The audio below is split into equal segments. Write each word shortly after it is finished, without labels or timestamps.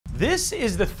This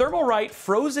is the Thermalright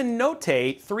Frozen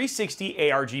Notte 360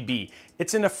 ARGB.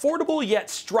 It's an affordable yet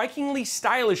strikingly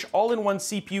stylish all-in-one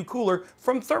CPU cooler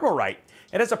from Thermalright.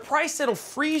 It has a price that'll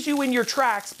freeze you in your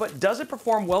tracks, but does it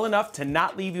perform well enough to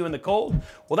not leave you in the cold?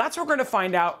 Well, that's what we're gonna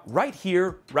find out right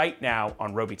here, right now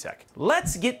on Robeytech.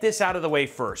 Let's get this out of the way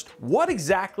first. What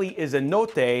exactly is a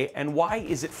Notte and why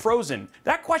is it frozen?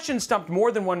 That question stumped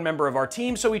more than one member of our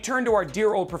team, so we turned to our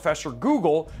dear old professor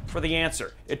Google for the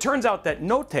answer. It turns out that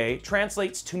Notte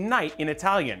translates to night in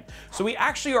Italian. So we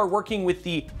actually are working with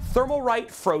the Thermalright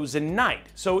Frozen Night.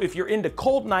 So if you're into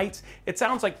cold nights, it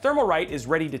sounds like Thermalright is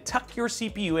ready to tuck your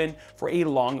CPU in for a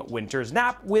long winter's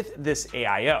nap with this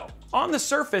AIO. On the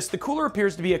surface, the cooler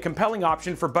appears to be a compelling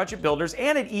option for budget builders,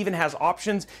 and it even has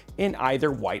options in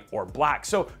either white or black.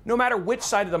 So no matter which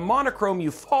side of the monochrome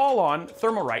you fall on,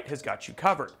 Thermalright has got you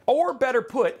covered. Or better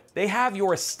put, they have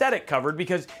your aesthetic covered,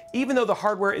 because even though the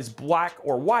hardware is black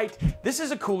or white, this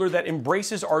is a cooler that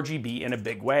embraces RGB in a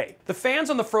big way. The fans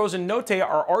on the Frozen Notte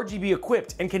are RGB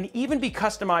equipped and can even be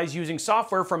customized using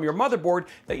software from your motherboard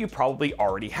that you probably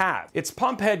already have. Its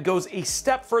pump head goes a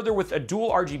step further with a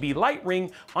dual RGB light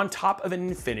ring on top of an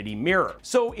infinity mirror.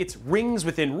 So it's rings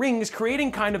within rings,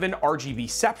 creating kind of an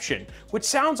RGBception, which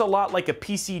sounds a lot like a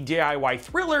PC DIY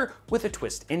thriller with a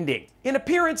twist ending. In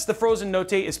appearance, the Frozen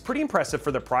Notte is pretty impressive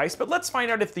for the price, but let's find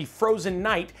out if the Frozen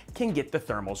Night can get the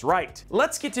thermals right.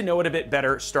 Let's get to know it a bit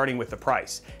better, starting with the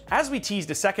price. As we teased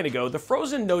a second ago, the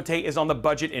Frozen Notte is on the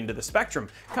budget end of the spectrum,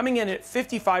 coming in at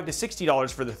 $55 to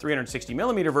 $60 for the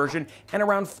 360mm version and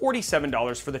around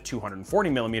 $47 for the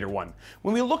 240mm one.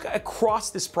 When we look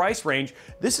across this price range,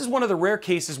 this is one of the rare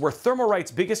cases where Thermalright's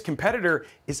biggest competitor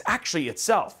is actually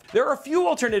itself. There are a few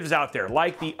alternatives out there,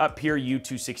 like the UpHere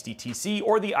U260TC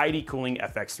or the ID Cooling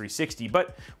FX360,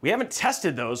 but we haven't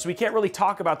tested those, so we can't really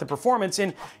talk about the performance,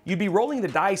 and you'd be rolling the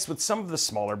dice with some of the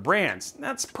smaller brands.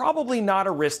 That's probably not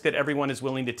a risk that everyone is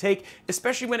willing to take,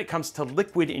 especially when it comes to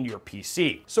liquid in your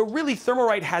PC. So really,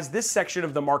 Thermalright has this section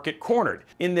of the market cornered.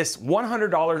 In this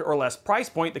 $100 or less price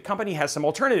point, the company has some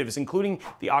alternatives, including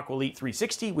the Aqualite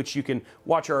 360, which you can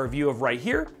watch our review of right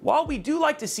here. While we do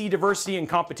like to see diversity and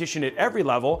competition at every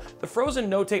level, the Frozen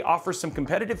Notte offers some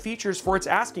competitive features for its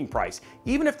asking price,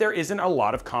 even if there isn't a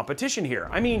lot of competition here.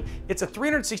 I mean, it's a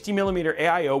 360mm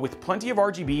AIO with plenty of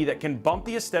RGB that can bump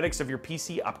the aesthetics of your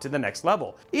PC up to the next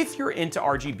level, if you're into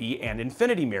RGB and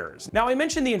infinity mirrors. Now, I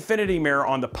mentioned the infinity mirror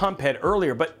on the pump head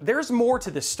earlier, but there's more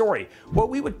to this story. What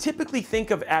we would typically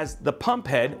think of as the pump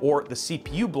head or the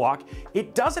CPU block,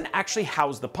 it doesn't actually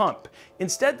house the pump.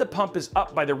 Instead, the pump is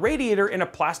up by the radiator in a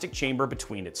plastic chamber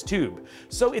between its tube.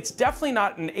 So it's definitely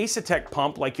not an Asetek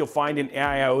pump like you'll find in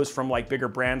AIOs from like bigger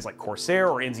brands like Corsair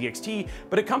or NZXT,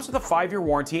 but it comes with a 5-year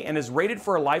warranty and is rated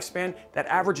for a lifespan that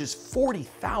averages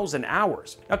 40,000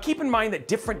 hours. Now keep in mind that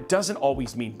different doesn't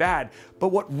always mean bad, but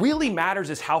what really matters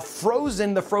is how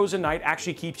frozen the Frozen Night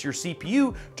actually keeps your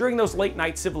CPU during those late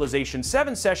night Civilization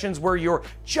 7 sessions where you're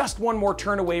just one more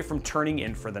turn away from turning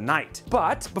in for the night.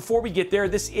 But before we get there,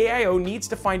 this AIO needs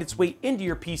to find its way into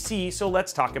your PC, so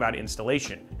let's talk about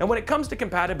installation. Now when it comes to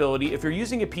compatibility, if you're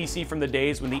using a PC from the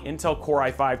days when the Intel Core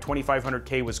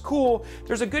i5-2500K was cool,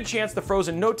 there's a good chance the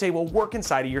Frozen Notte will work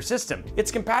inside of your system.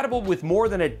 It's compatible with more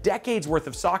than a decade's worth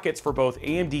of sockets for both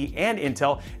AMD and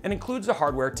Intel and includes the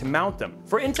hardware to mount them.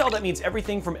 For Intel, that means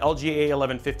everything from LGA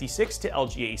 1156 to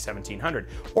LGA 1700,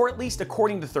 or at least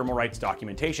according to Thermalright's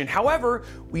documentation. However,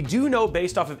 we do know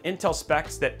based off of Intel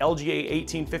specs that LGA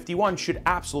 1851 should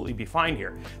absolutely be fine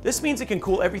here. This means it can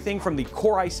cool everything from the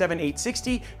Core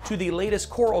i7-860 to the latest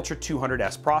Core Ultra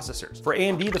 200S processors. For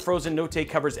AMD, the Frozen Notte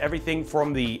covers everything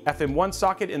from the FM1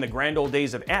 socket in the grand old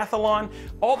days of Athlon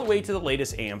all the way to the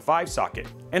latest AM5 socket.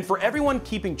 And for everyone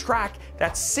keeping track,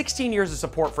 that's 16 years of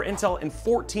support for Intel and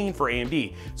 14 for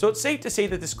AMD. So it's safe to say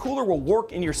that this cooler will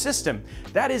work in your system.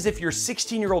 That is if your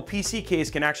 16-year-old PC case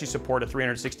can actually support a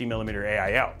 360mm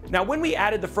AIO. Now when we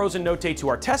added the Frozen Notte to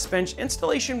our test bench,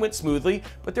 installation went smoothly,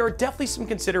 but there are definitely some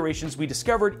considerations we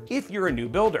discovered if you're a new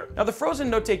builder. Now the Frozen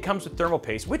Notte comes with thermal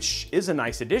paste, which is a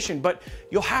nice addition, but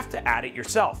you'll have to add it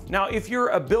yourself. Now if you're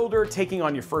a builder taking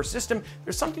on your first system,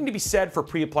 there's something to be said for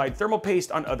pre-applied thermal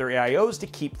paste on other AIOs to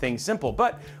keep things simple,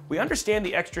 but we understand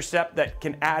the extra step that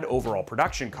can add overall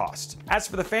production costs. As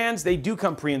for the fans, they do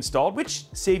come pre-installed, which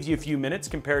saves you a few minutes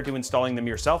compared to installing them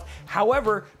yourself.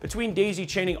 However, between daisy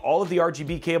chaining all of the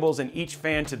RGB cables and each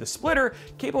fan to the splitter,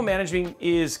 cable managing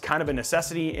is kind of a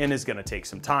necessity and is going to take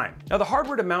some time. Now the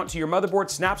hardware to mount to your motherboard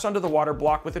snaps onto the water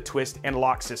block with a twist and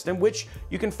lock system, which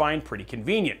you can find pretty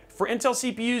convenient. For Intel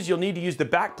CPUs, you'll need to use the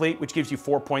backplate, which gives you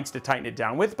 4 points to tighten it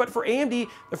down with, but for AMD,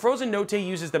 the Frozen Notte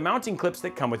uses the mounting clips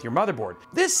that come with your motherboard.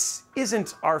 This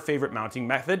isn't our favorite mounting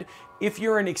method. If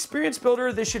you're an experienced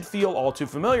builder, this should feel all too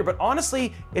familiar, but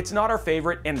honestly, it's not our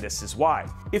favorite, and this is why.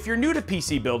 If you're new to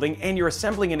PC building and you're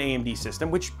assembling an AMD system,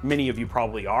 which many of you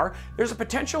probably are, there's a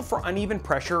potential for uneven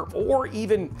pressure or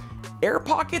even air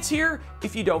pockets here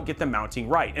if you don't get the mounting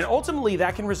right, and ultimately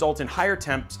that can result in higher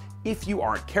temps if you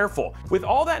aren't careful. With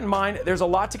all that in mind, there's a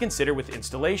lot to consider with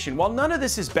installation. While none of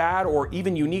this is bad or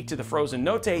even unique to the Frozen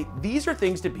Notte, these are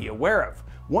things to be aware of.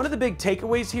 One of the big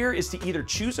takeaways here is to either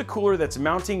choose a cooler that's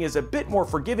mounting is a bit more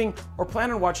forgiving or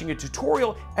plan on watching a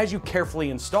tutorial as you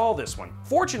carefully install this one.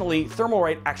 Fortunately,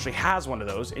 Thermalright actually has one of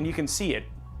those, and you can see it.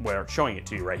 We're showing it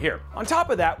to you right here. On top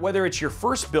of that, whether it's your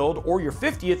first build or your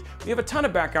 50th, we have a ton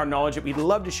of background knowledge that we'd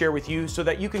love to share with you so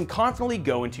that you can confidently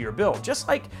go into your build, just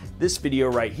like this video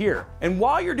right here. And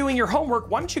while you're doing your homework,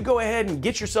 why don't you go ahead and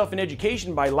get yourself an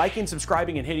education by liking,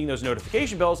 subscribing, and hitting those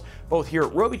notification bells, both here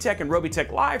at Robeytech and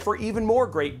Robeytech Live for even more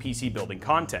great PC building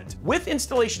content. With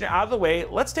installation out of the way,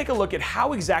 let's take a look at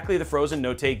how exactly the Frozen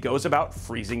Notte goes about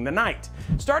freezing the night.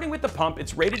 Starting with the pump,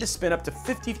 it's rated to spin up to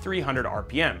 5,300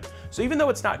 RPM. So even though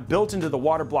it's not built into the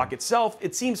water block itself,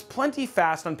 it seems plenty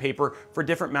fast on paper for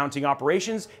different mounting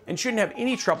operations and shouldn't have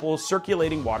any trouble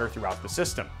circulating water throughout the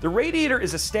system. The Radiator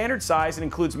is a standard size and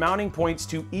includes mounting points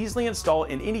to easily install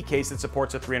in any case that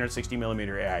supports a 360mm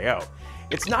AIO.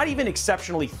 It's not even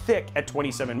exceptionally thick at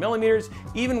 27mm,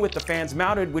 even with the fans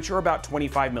mounted, which are about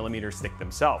 25mm thick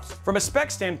themselves. From a spec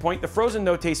standpoint, the Frozen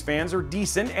Notte's fans are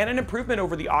decent and an improvement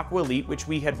over the Aqua Elite, which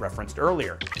we had referenced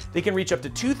earlier. They can reach up to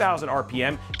 2,000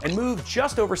 RPM and move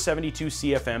just over 72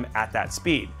 CFM at that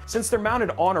speed. Since they're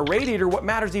mounted on a radiator, what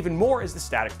matters even more is the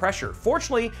static pressure.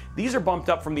 Fortunately, these are bumped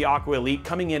up from the Aqua Elite,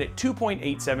 coming in at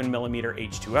 2.87mm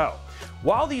H2O.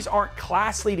 While these aren't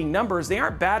class-leading numbers, they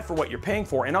aren't bad for what you're paying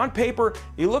for, and on paper,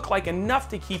 they look like enough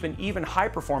to keep an even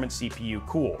high-performance CPU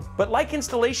cool. But like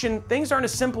installation, things aren't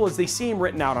as simple as they seem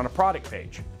written out on a product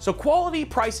page. So quality,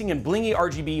 pricing, and blingy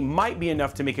RGB might be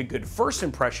enough to make a good first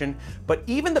impression, but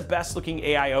even the best-looking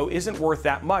AIO isn't worth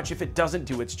that much if it doesn't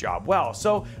do its job well.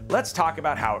 So let's talk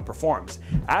about how it performs.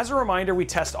 As a reminder, we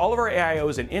test all of our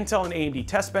AIOs in Intel and AMD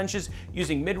test benches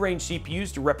using mid-range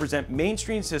CPUs to represent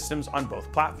mainstream systems on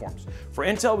both platforms. For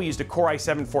Intel, we used a Core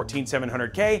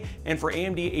i7-14700K, and for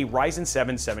AMD, a Ryzen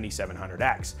 7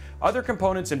 7700X. Other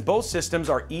components in both systems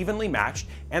are evenly matched,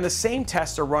 and the same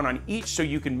tests are run on each so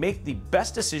you can make the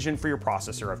best decision for your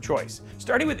processor of choice.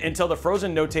 Starting with Intel, the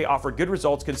Frozen Notte offered good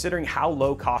results considering how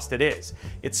low cost it is.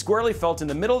 It's squarely felt in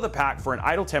the middle of the pack for an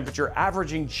idle temperature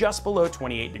averaging just below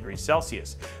 28 degrees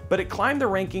Celsius, but it climbed the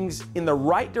rankings in the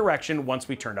right direction once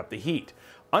we turned up the heat.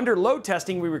 Under load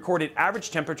testing, we recorded average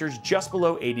temperatures just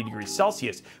below 80 degrees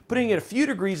Celsius, putting it a few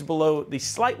degrees below the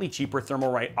slightly cheaper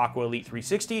Thermalright Aqua Elite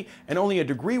 360 and only a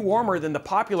degree warmer than the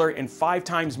popular and 5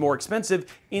 times more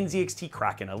expensive NZXT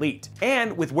Kraken Elite.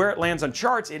 And with where it lands on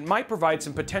charts, it might provide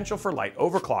some potential for light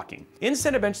overclocking. In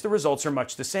Cinebench, the results are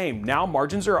much the same. Now,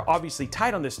 margins are obviously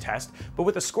tight on this test, but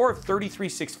with a score of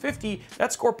 33,650,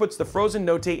 that score puts the Frozen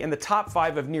Notte in the top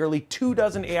 5 of nearly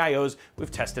 24 AIOs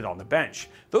we've tested on the bench.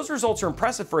 Those results are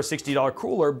impressive for a $60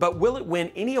 cooler, but will it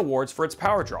win any awards for its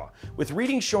power draw? With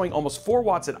readings showing almost 4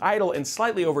 watts at idle and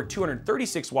slightly over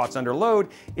 236 watts under load,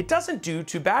 it doesn't do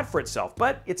too bad for itself,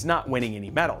 but it's not winning any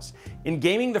medals. In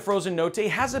gaming, the Frozen Notte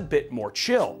has a bit more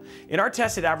chill. In our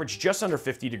test, it averaged just under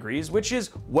 50 degrees, which is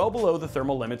well below the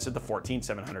thermal limits of the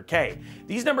 14700K.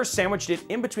 These numbers sandwiched it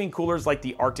in between coolers like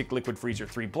the Arctic Liquid Freezer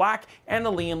 3 Black and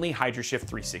the Lian HydroShift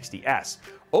 360S.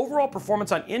 Overall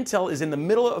performance on Intel is in the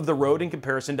middle of the road in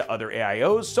comparison to other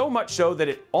AIOs, so much so that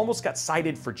it almost got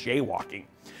cited for jaywalking.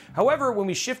 However, when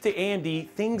we shift to AMD,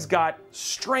 things got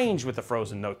strange with the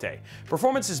Frozen Notte.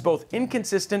 Performance is both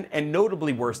inconsistent and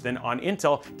notably worse than on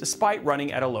Intel, despite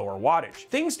running at a lower wattage.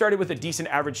 Things started with a decent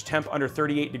average temp under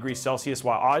 38 degrees Celsius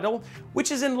while idle,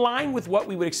 which is in line with what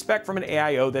we would expect from an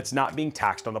AIO that's not being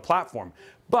taxed on the platform.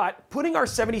 But putting our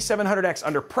 7700X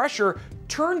under pressure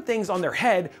turned things on their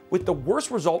head with the worst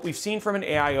result we've seen from an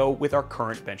AIO with our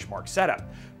current benchmark setup.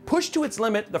 Pushed to its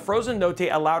limit, the Frozen Notte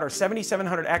allowed our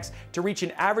 7700X to reach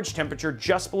an average temperature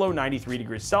just below 93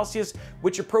 degrees Celsius,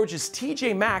 which approaches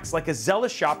TJ Maxx like a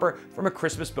zealous shopper from a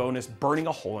Christmas bonus burning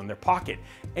a hole in their pocket.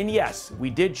 And yes,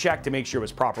 we did check to make sure it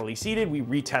was properly seated, we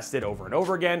retested over and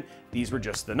over again, these were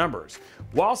just the numbers.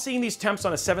 While seeing these temps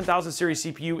on a 7000 series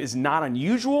CPU is not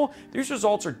unusual, these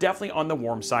results are definitely on the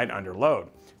warm side under load.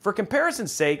 For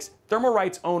comparison's sakes,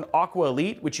 Thermalright's own Aqua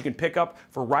Elite, which you can pick up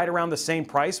for right around the same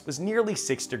price, was nearly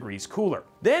 6 degrees cooler.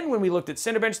 Then when we looked at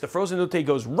Cinebench, the Frozen Notte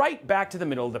goes right back to the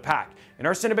middle of the pack. In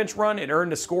our Cinebench run, it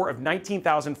earned a score of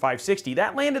 19,560.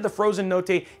 That landed the Frozen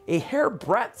Notte a hair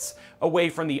breadths away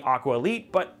from the Aqua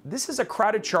Elite, but this is a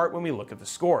crowded chart when we look at the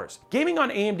scores. Gaming on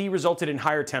AMD resulted in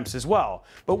higher temps as well,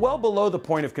 but well below the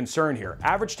point of concern here.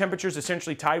 Average temperatures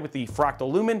essentially tied with the Fractal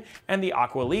Lumen and the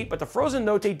Aqua Elite, but the Frozen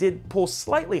Notte did pull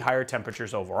slightly higher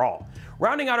temperatures overall.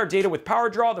 Rounding out our data with power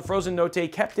draw, the Frozen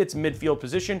Notte kept its midfield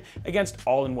position against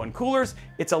all-in-one coolers.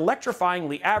 It's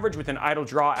electrifyingly average with an idle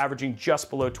draw averaging just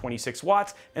below 26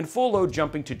 watts and full load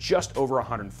jumping to just over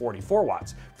 144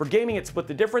 watts. For gaming, it split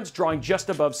the difference, drawing just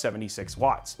above 76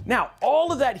 watts. Now,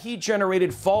 all of that heat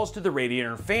generated falls to the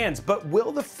Radiator fans, but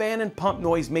will the fan and pump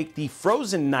noise make the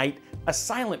Frozen night a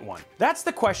silent one? That's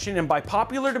the question, and by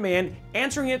popular demand,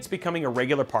 answering it's becoming a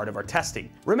regular part of our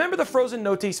testing. Remember, the Frozen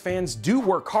Notte's fans do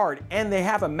work hard, and they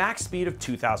have a max speed of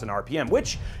 2000 RPM,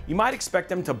 which you might expect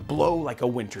them to blow like a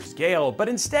winter's gale, but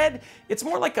instead, it's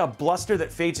more like a bluster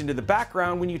that fades into the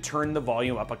background when you turn the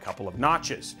volume up a couple of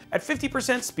notches. At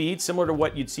 50% speed, similar to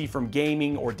what you'd see from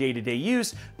gaming or day-to-day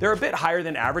use, they're a bit higher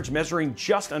than average, measuring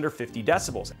just under 50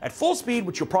 decibels. At full speed,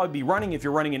 which you'll probably be running if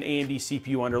you're running an AMD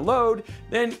CPU under load,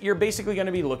 then you're basically going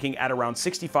to be looking at around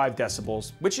 65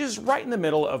 decibels, which is right in the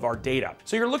middle of our data.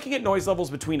 So you're looking at noise levels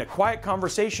between a quiet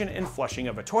conversation and flushing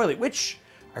of a toilet, which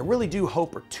I really do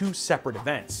hope are two separate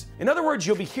events. In other words,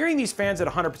 you'll be hearing these fans at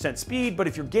 100% speed, but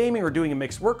if you're gaming or doing a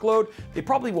mixed workload, they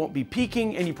probably won't be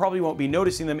peaking and you probably won't be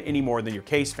noticing them any more than your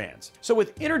case fans. So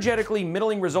with energetically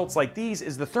middling results like these,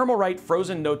 is the Thermalright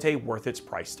Frozen Notte worth its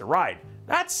price to ride?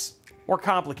 That's more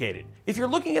complicated. If you're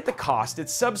looking at the cost,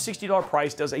 its sub $60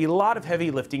 price does a lot of heavy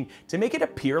lifting to make it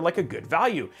appear like a good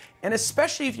value, and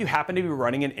especially if you happen to be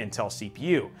running an Intel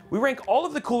CPU. We rank all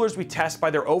of the coolers we test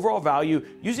by their overall value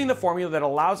using the formula that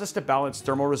allows us to balance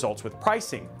thermal results with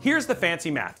pricing. Here's the fancy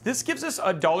math. This gives us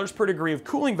a dollars per degree of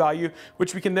cooling value,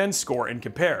 which we can then score and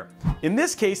compare. In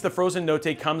this case, the Frozen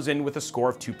Notte comes in with a score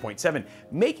of 2.7,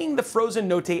 making the Frozen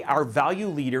Notte our value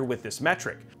leader with this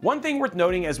metric. One thing worth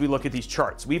noting as we look at these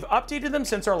charts, we've updated them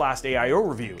since our last AIO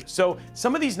review, so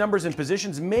some of these numbers and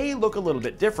positions may look a little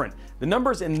bit different. The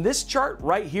numbers in this chart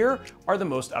right here are the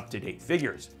most up-to-date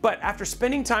figures. But after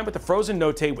spending time with the Frozen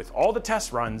Notte with all the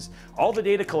test runs, all the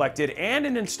data collected, and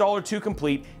an install or two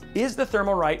complete, is the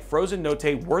Thermalright Frozen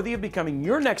Notte worthy of becoming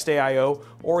your next AIO,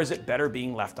 or is it better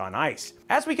being left on ice?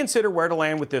 As we consider where to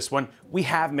land with this one, we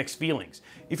have mixed feelings.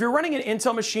 If you're running an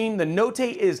Intel machine, the Notte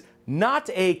is not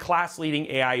a class-leading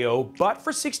AIO, but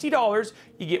for $60,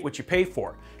 you get what you pay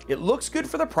for. It looks good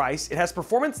for the price, it has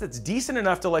performance that's decent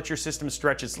enough to let your system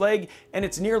stretch its leg, and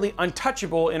it's nearly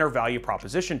untouchable in our value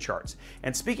proposition charts.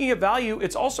 And speaking of value,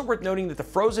 it's also worth noting that the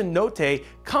Frozen Notte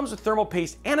comes with thermal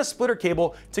paste and a splitter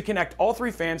cable to connect all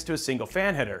three fans to a single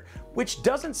fan header, which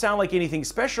doesn't sound like anything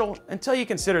special until you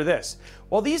consider this.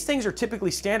 While these things are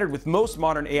typically standard with most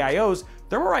modern AIOs,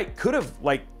 Thermalright could have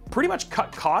pretty much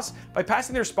cut costs by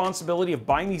passing the responsibility of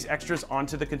buying these extras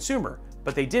onto the consumer,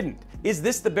 but they didn't. Is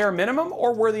this the bare minimum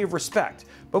or worthy of respect?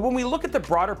 But when we look at the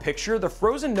broader picture, the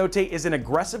Frozen Notte is an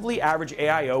aggressively average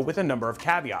AIO with a number of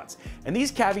caveats, and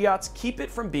these caveats keep it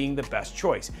from being the best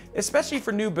choice, especially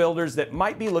for new builders that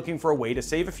might be looking for a way to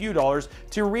save a few dollars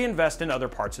to reinvest in other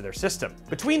parts of their system.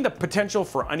 Between the potential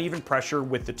for uneven pressure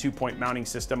with the 2-point mounting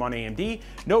system on AMD,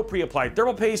 no pre-applied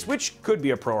thermal paste, which could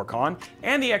be a pro or con,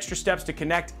 and the extra steps to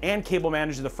connect and cable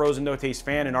manage the Frozen Notte's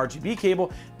fan and RGB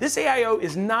cable, this AIO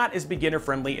is not as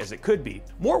beginner-friendly as it could be.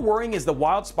 More worrying is the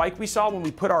wild spike we saw when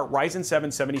we put our Ryzen 7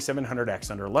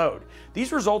 7700X under load.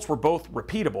 These results were both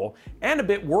repeatable and a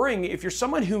bit worrying if you're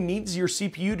someone who needs your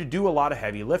CPU to do a lot of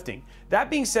heavy lifting. That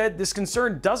being said, this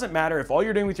concern doesn't matter if all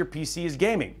you're doing with your PC is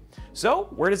gaming. So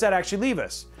where does that actually leave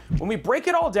us? When we break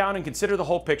it all down and consider the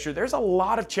whole picture, there's a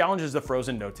lot of challenges the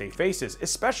Frozen Notte faces,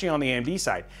 especially on the AMD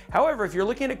side. However, if you're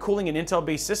looking at cooling an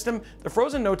Intel-based system, the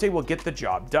Frozen Notte will get the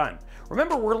job done.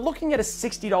 Remember, we're looking at a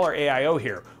 $60 AIO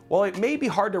here. While it may be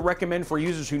hard to recommend for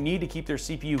users who need to keep their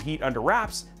CPU heat under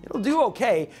wraps, it'll do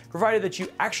okay, provided that you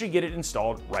actually get it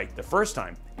installed right the first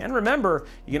time. And remember,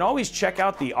 you can always check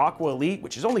out the Aqua Elite,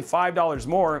 which is only $5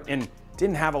 more and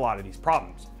didn't have a lot of these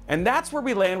problems. And that's where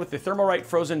we land with the Thermalright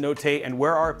Frozen Notte and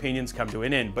where our opinions come to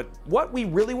an end. But what we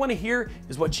really want to hear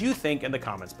is what you think in the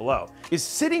comments below. Is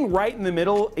sitting right in the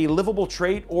middle a livable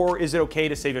trait, or is it okay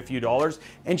to save a few dollars?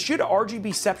 And should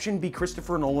RGBception be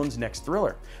Christopher Nolan's next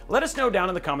thriller? Let us know down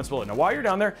in the comments below. Now while you're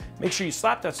down there, make sure you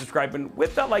slap that subscribe button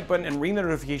with that like button and ring the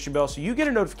notification bell so you get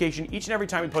a notification each and every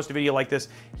time we post a video like this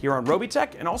here on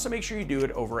Robeytech, and also make sure you do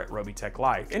it over at Robeytech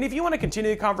Live. And if you want to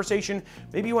continue the conversation,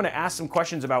 maybe you want to ask some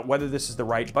questions about whether this is the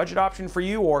right budget option for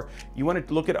you, or you want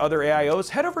to look at other AIOs,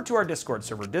 head over to our Discord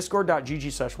server,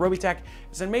 discord.gg/Robeytech.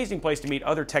 It's an amazing place to meet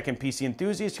other tech and PC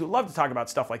enthusiasts who love to talk about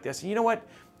stuff like this. And you know what?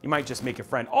 You might just make a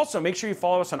friend. Also, make sure you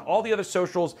follow us on all the other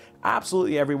socials,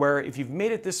 absolutely everywhere. If you've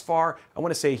made it this far, I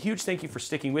want to say a huge thank you for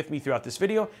sticking with me throughout this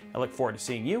video. I look forward to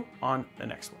seeing you on the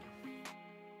next one.